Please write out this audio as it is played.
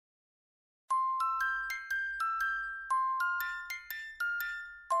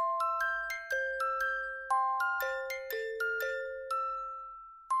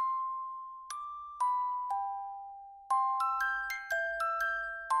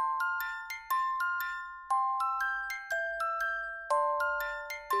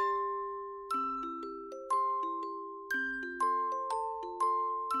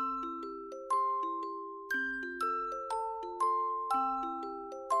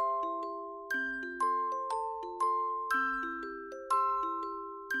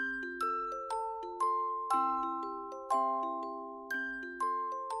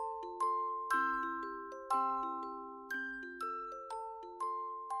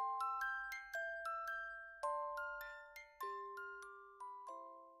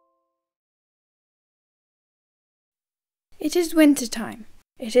It is winter time.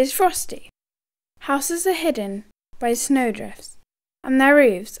 It is frosty. Houses are hidden by snowdrifts, and their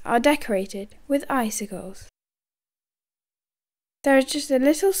roofs are decorated with icicles. There is just a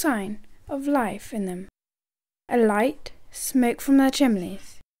little sign of life in them. A light, smoke from their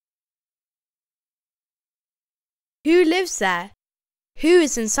chimneys. Who lives there? Who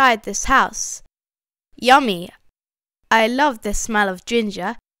is inside this house? Yummy! I love the smell of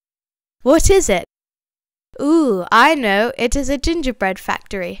ginger. What is it? Ooh, I know, it is a gingerbread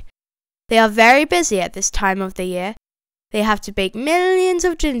factory. They are very busy at this time of the year. They have to bake millions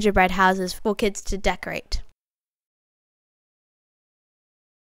of gingerbread houses for kids to decorate.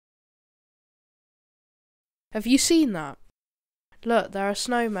 Have you seen that? Look, there are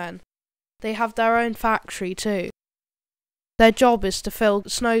snowmen. They have their own factory too. Their job is to fill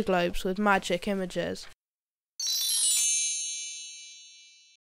snow globes with magic images.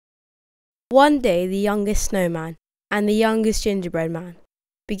 One day the youngest snowman and the youngest gingerbread man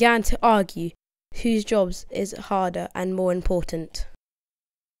began to argue whose jobs is harder and more important.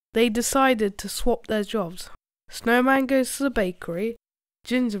 They decided to swap their jobs. Snowman goes to the bakery,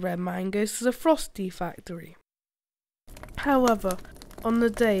 Gingerbread man goes to the frosty factory. However, on the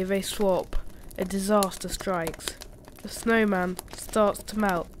day they swap, a disaster strikes. The snowman starts to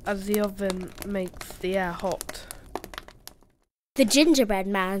melt as the oven makes the air hot. The gingerbread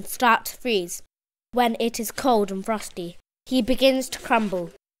man starts to freeze. When it is cold and frosty, he begins to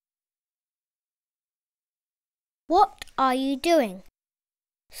crumble. What are you doing?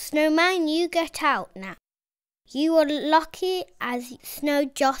 Snowman, you get out now. You are lucky as snow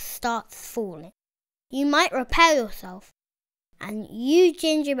just starts falling. You might repair yourself. And you,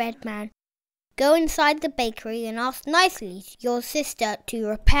 gingerbread man, go inside the bakery and ask nicely your sister to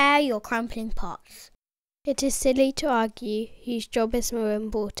repair your crumbling parts. It is silly to argue whose job is more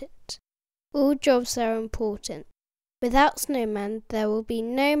important. All jobs are important. Without Snowman, there will be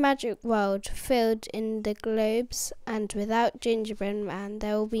no magic world filled in the globes, and without Gingerbread Man,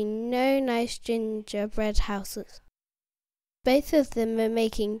 there will be no nice gingerbread houses. Both of them are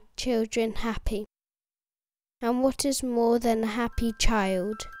making children happy. And what is more than a happy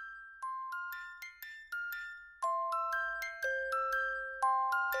child?